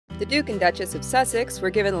The Duke and Duchess of Sussex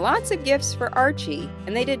were given lots of gifts for Archie,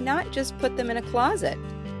 and they did not just put them in a closet.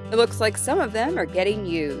 It looks like some of them are getting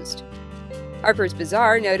used. Harper's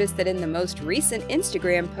Bazaar noticed that in the most recent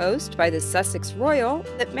Instagram post by the Sussex Royal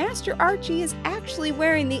that Master Archie is actually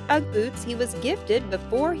wearing the Ugg boots he was gifted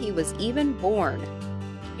before he was even born.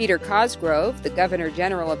 Peter Cosgrove, the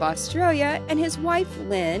Governor-General of Australia, and his wife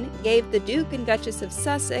Lynn gave the Duke and Duchess of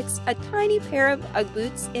Sussex a tiny pair of Ugg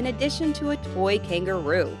boots in addition to a toy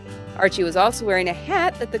kangaroo. Archie was also wearing a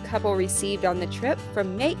hat that the couple received on the trip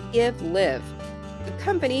from Make Give Live. The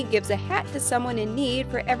company gives a hat to someone in need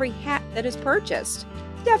for every hat that is purchased.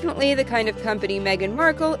 Definitely the kind of company Meghan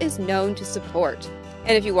Markle is known to support.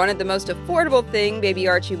 And if you wanted the most affordable thing baby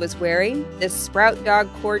Archie was wearing, this Sprout Dog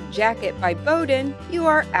cord jacket by Bowden, you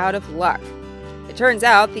are out of luck. It turns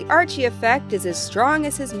out the Archie effect is as strong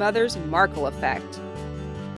as his mother's Markle effect.